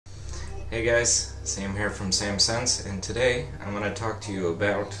Hey guys, Sam here from Sam Sense, and today I'm going to talk to you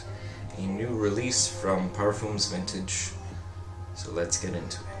about a new release from Parfums Vintage. So let's get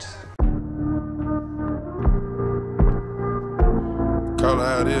into it. Call it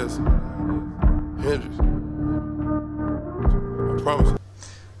how it is. Hinges. I promise.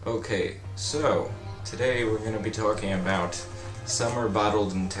 Okay, so today we're going to be talking about Summer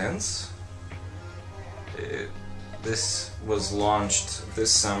Bottled Intense. This was launched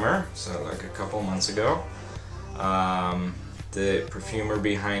this summer, so like a couple months ago. The perfumer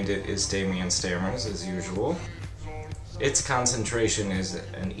behind it is Damien Stamers, as usual. Its concentration is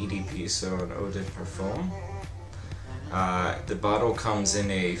an EDP, so an eau de parfum. The bottle comes in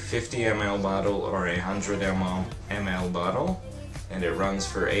a 50 ml bottle or a 100 ml bottle, and it runs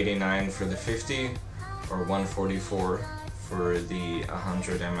for $89 for the 50 or $144 for the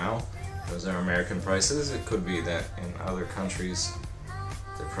 100 ml. Those are American prices. It could be that in other countries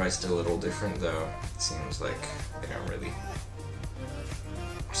they're priced a little different, though it seems like they don't really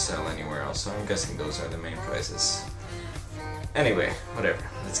sell anywhere else, so I'm guessing those are the main prices. Anyway, whatever,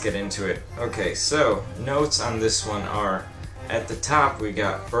 let's get into it. Okay, so notes on this one are, at the top we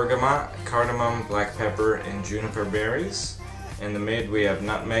got bergamot, cardamom, black pepper, and juniper berries. In the mid we have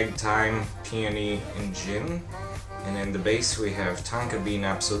nutmeg, thyme, peony, and gin. And in the base we have tonka bean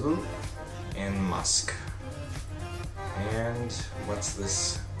absolute and musk. And what's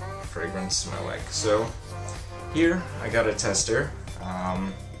this fragrance smell like? So here I got a tester.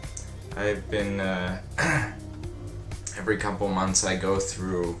 I've been every couple months I go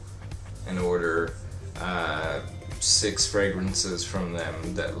through and order 6 fragrances from them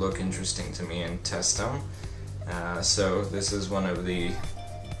that look interesting to me and test them. So this is one of the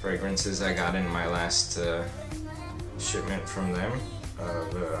fragrances I got in my last shipment from them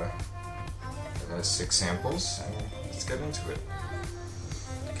of 6 samples, and let's get into it.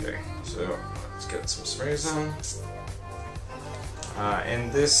 Okay, so let's get some sprays on.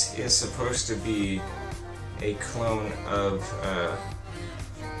 And this is supposed to be a clone of, I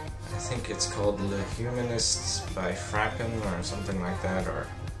think it's called Le Humanists by Frappen or something like that, or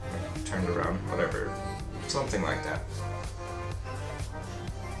turned around, whatever, something like that.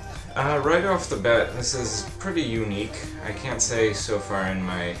 Right off the bat, this is pretty unique. I can't say so far in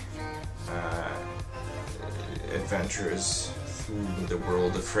my adventures through the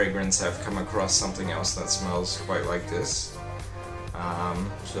world of fragrance I've come across something else that smells quite like this.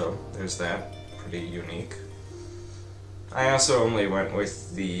 So there's that, pretty unique. I also only went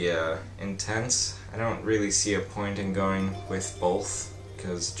with the intense. I don't really see a point in going with both,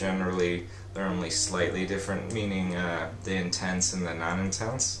 because generally they're only slightly different, meaning the intense and the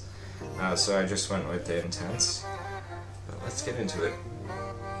non-intense. So I just went with the intense. But let's get into it.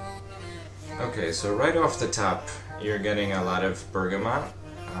 Okay, so right off the top, you're getting a lot of bergamot.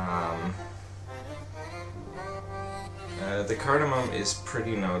 The cardamom is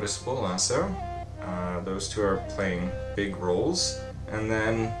pretty noticeable also. Those two are playing big roles. And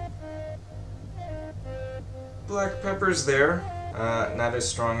then black pepper's there. Not as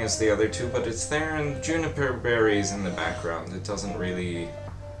strong as the other two, but it's there, and juniper berries in the background. It doesn't really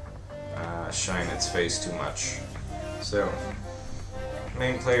shine its face too much. So,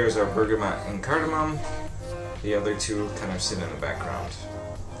 main players are bergamot and cardamom. The other two kind of sit in the background.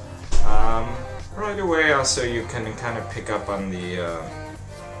 Right away, also, you can kind of pick up on the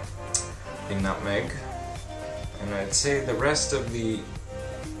nutmeg, and I'd say the rest of the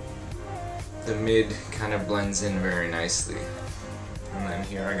mid kind of blends in very nicely. And then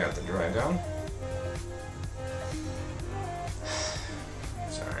here I got the dry down.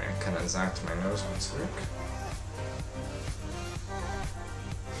 Sorry, I kind of zapped my nose with slick.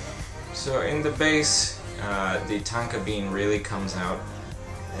 So in the base, the tonka bean really comes out,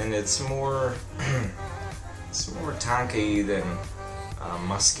 and it's more it's more tonka-y than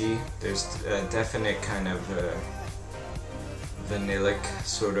musky. There's a definite kind of vanillic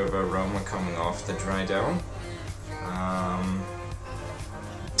sort of aroma coming off the dry down.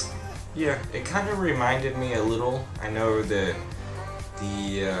 Yeah, it kind of reminded me a little. I know that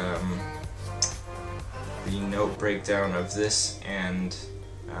the note breakdown of this and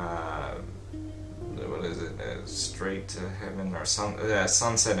what is it? Straight to Heaven or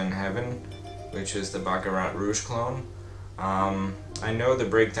Sunset in Heaven, which is the Baccarat Rouge clone. I know the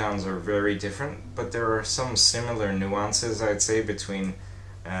breakdowns are very different, but there are some similar nuances, I'd say, between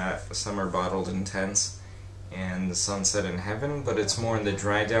Summer Bottled Intense and the Sunset in Heaven, but it's more in the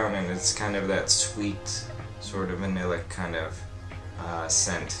dry down, and it's kind of that sweet, sort of vanillic kind of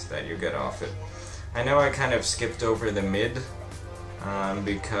scent that you get off it. I know I kind of skipped over the mid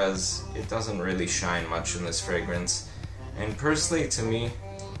because it doesn't really shine much in this fragrance, and personally to me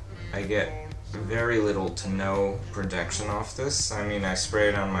I get very little to no protection off this. I mean, I spray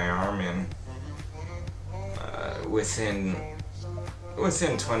it on my arm and within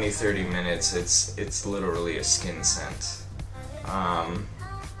 20-30 minutes it's literally a skin scent.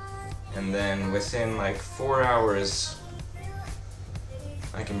 And then within like 4 hours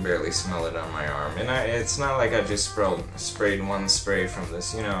I can barely smell it on my arm. And it's not like I just sprayed one spray from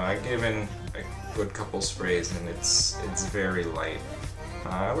this, you know, I give in a good couple sprays and it's very light,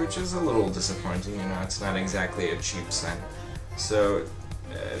 which is a little disappointing, you know, it's not exactly a cheap scent. So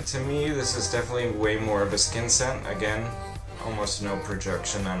to me this is definitely way more of a skin scent. Again, almost no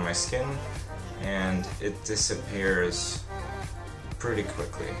projection on my skin, and it disappears pretty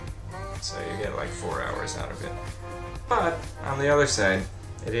quickly. So you get like 4 hours out of it. But on the other side,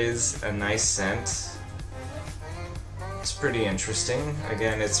 it is a nice scent. It's pretty interesting.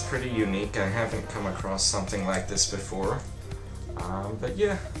 Again, it's pretty unique. I haven't come across something like this before. But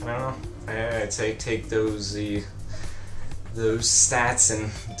yeah, I don't know. I'd say take those stats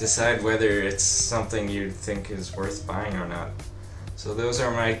and decide whether it's something you think is worth buying or not. So those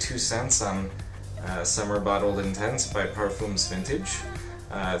are my 2 cents on Summer Bottled Intense by Parfums Vintage.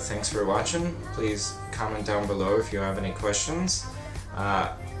 Thanks for watching. Please comment down below if you have any questions.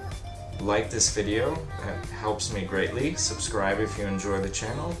 Like this video, that helps me greatly. Subscribe if you enjoy the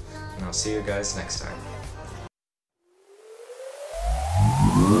channel, and I'll see you guys next time.